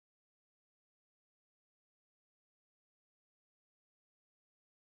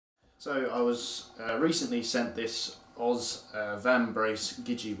So I was recently sent this Vambrace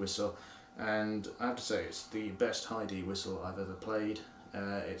Gidgee whistle, and I have to say it's the best high D whistle I've ever played.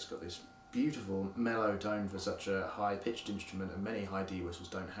 It's got this beautiful mellow tone for such a high pitched instrument, and many high D whistles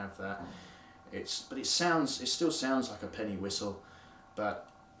don't have that. It still sounds like a penny whistle, but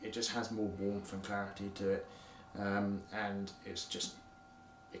it just has more warmth and clarity to it, and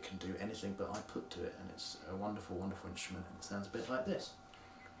it can do anything but I put to it, and it's a wonderful, wonderful instrument, and it sounds a bit like this.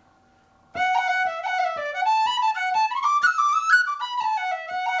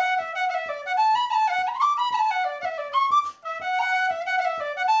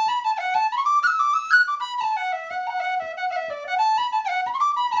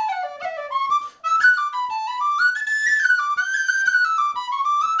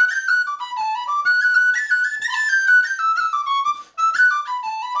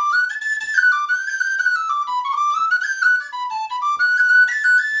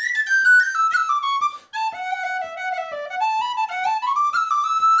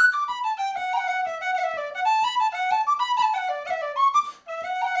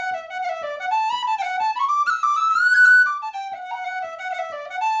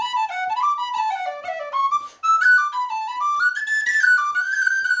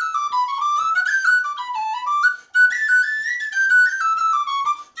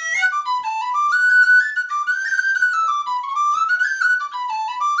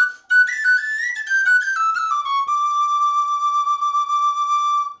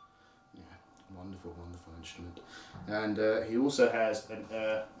 Wonderful instrument, and he also has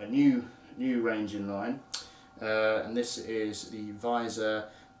a new ranging line, and this is the Visor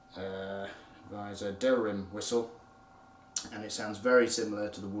Delrim whistle, and it sounds very similar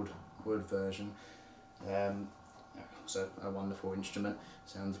to the wood version. Also a wonderful instrument.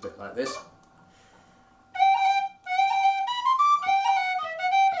 Sounds a bit like this.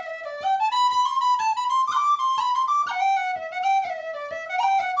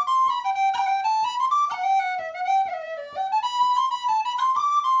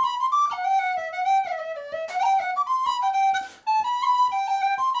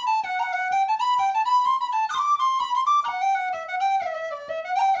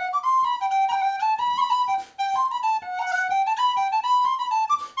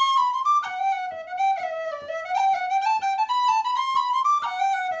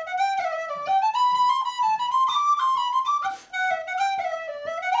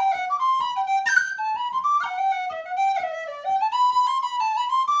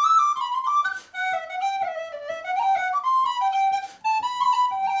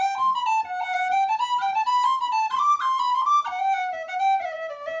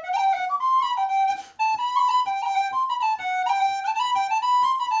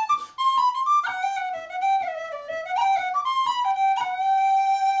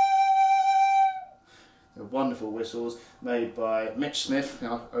 Wonderful whistles made by Mitch Smith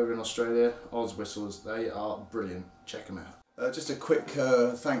over in Australia. Ozwhistles, they are brilliant. Check them out. Just a quick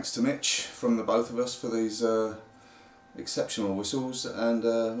thanks to Mitch from the both of us for these exceptional whistles, and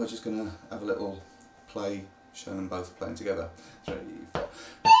we're just going to have a little play showing them both playing together. 3, 4.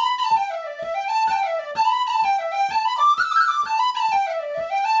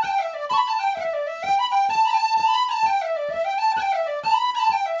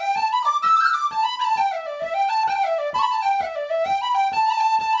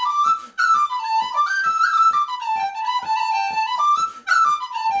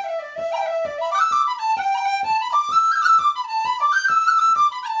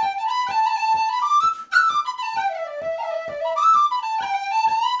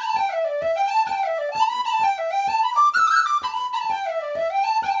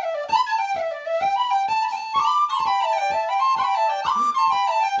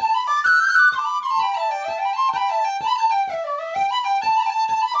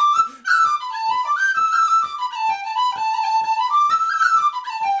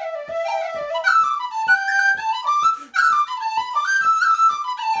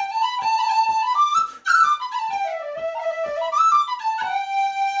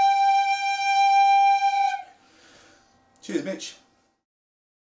 Cheers, Mitch.